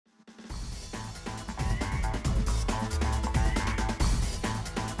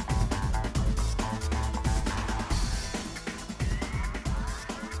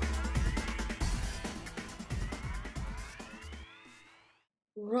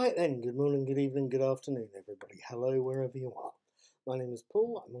Right then, good morning, good evening, good afternoon, everybody. Hello, wherever you are. My name is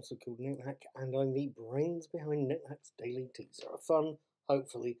Paul, I'm also called Knick-Knack, and I'm the brains behind Knick-Knack's Daily Teaser, a fun,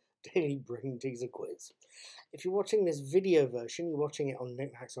 hopefully, daily brain teaser quiz. If you're watching this video version, you're watching it on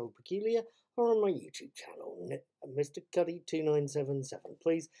Knick-Knack's Old Peculiar, or on my YouTube channel, Mr. Cuddy2977.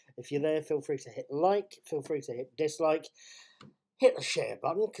 Please, if you're there, feel free to hit like, feel free to hit dislike, hit the share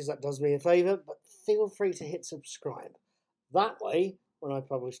button, because that does me a favour, but feel free to hit subscribe. That way, when I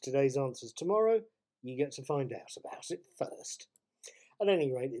publish today's answers tomorrow, you get to find out about it first. At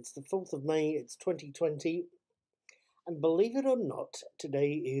any rate, it's the 4th of May, it's 2020, and believe it or not,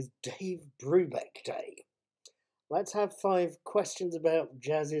 today is Dave Brubeck Day. Let's have 5 questions about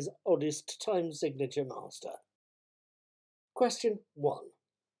jazz's oddest time signature master. Question 1.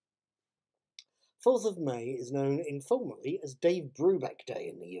 4th of May is known informally as Dave Brubeck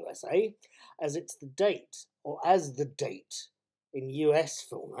Day in the USA, as it's the date, or as the date in US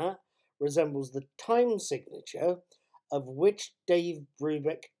format, resembles the time signature of which Dave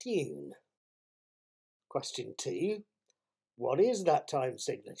Brubeck tune? Question 2. What is that time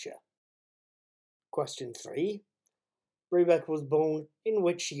signature? Question 3. Brubeck was born in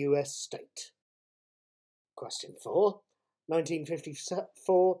which US state? Question 4.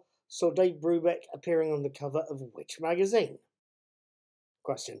 1954 saw Dave Brubeck appearing on the cover of which magazine?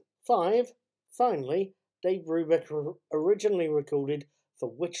 Question 5. Finally, Dave Brubeck originally recorded for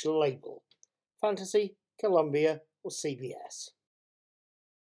which label? Fantasy, Columbia, or CBS?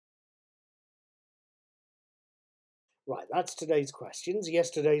 Right, that's today's questions.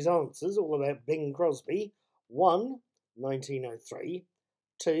 Yesterday's answers, all about Bing Crosby. 1. 1903.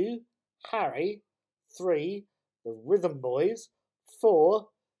 2. Harry. 3. The Rhythm Boys. 4.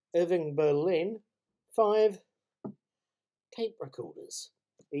 Irving Berlin. 5. Tape recorders.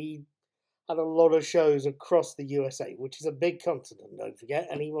 He had a lot of shows across the USA, which is a big continent, don't forget,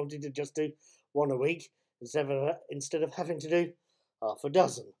 and he wanted to just do one a week instead of having to do half a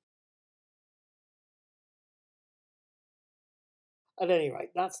dozen. At any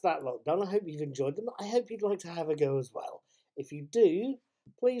rate, that's that lot done. I hope you've enjoyed them. I hope you'd like to have a go as well. If you do,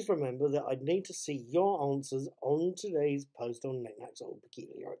 please remember that I'd need to see your answers on today's post on Knick-Knack's Old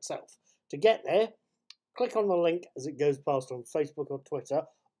Peculiar itself. To get there, click on the link as it goes past on Facebook or Twitter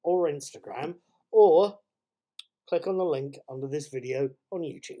or Instagram, or click on the link under this video on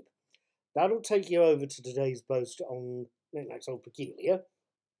YouTube. That'll take you over to today's post on Knick-Knack's Old Peculiar.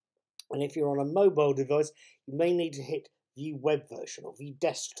 And if you're on a mobile device, you may need to hit View Web Version or View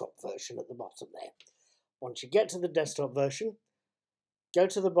Desktop Version at the bottom there. Once you get to the desktop version, go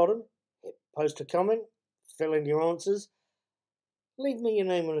to the bottom, hit Post a Comment, fill in your answers, leave me your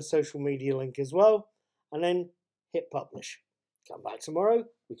name and a social media link as well, and then hit Publish. Come back tomorrow,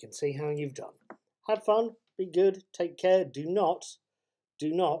 we can see how you've done. Have fun, be good, take care, do not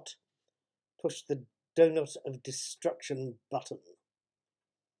push the donut of destruction button.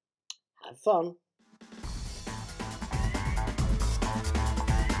 Have fun.